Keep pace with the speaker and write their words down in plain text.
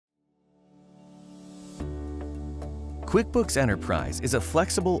QuickBooks Enterprise is a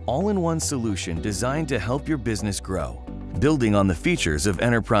flexible all-in-one solution designed to help your business grow. Building on the features of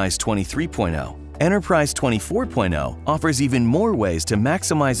Enterprise 23.0, Enterprise 24.0 offers even more ways to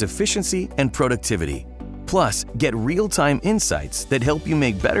maximize efficiency and productivity. Plus, get real-time insights that help you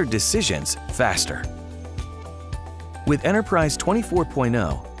make better decisions faster. With Enterprise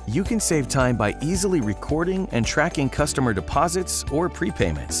 24.0, you can save time by easily recording and tracking customer deposits or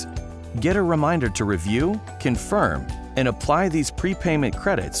prepayments. Get a reminder to review, confirm, and apply these prepayment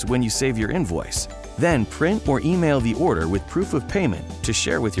credits when you save your invoice. Then print or email the order with proof of payment to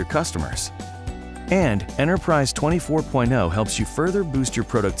share with your customers. And Enterprise 24.0 helps you further boost your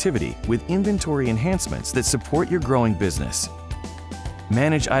productivity with inventory enhancements that support your growing business.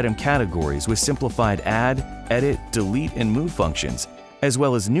 Manage item categories with simplified add, edit, delete, and move functions, as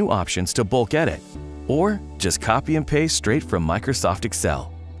well as new options to bulk edit. Or just copy and paste straight from Microsoft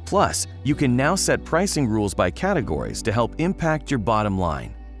Excel. Plus, you can now set pricing rules by categories to help impact your bottom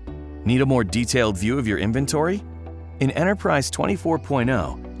line. Need a more detailed view of your inventory? In Enterprise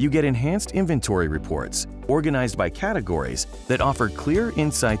 24.0, you get enhanced inventory reports, organized by categories that offer clear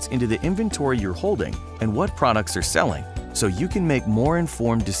insights into the inventory you're holding and what products are selling, so you can make more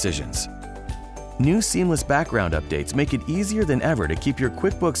informed decisions. New seamless background updates make it easier than ever to keep your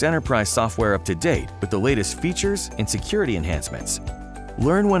QuickBooks Enterprise software up to date with the latest features and security enhancements.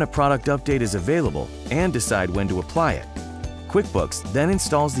 Learn when a product update is available and decide when to apply it. QuickBooks then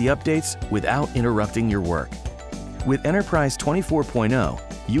installs the updates without interrupting your work. With Enterprise 24.0,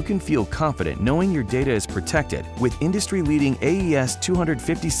 you can feel confident knowing your data is protected with industry-leading AES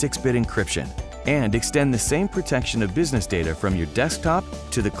 256-bit encryption, and extend the same protection of business data from your desktop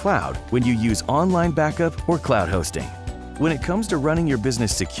to the cloud when you use online backup or cloud hosting. When it comes to running your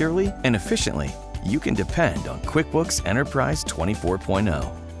business securely and efficiently, you can depend on QuickBooks Enterprise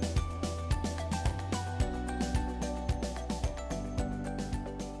 24.0.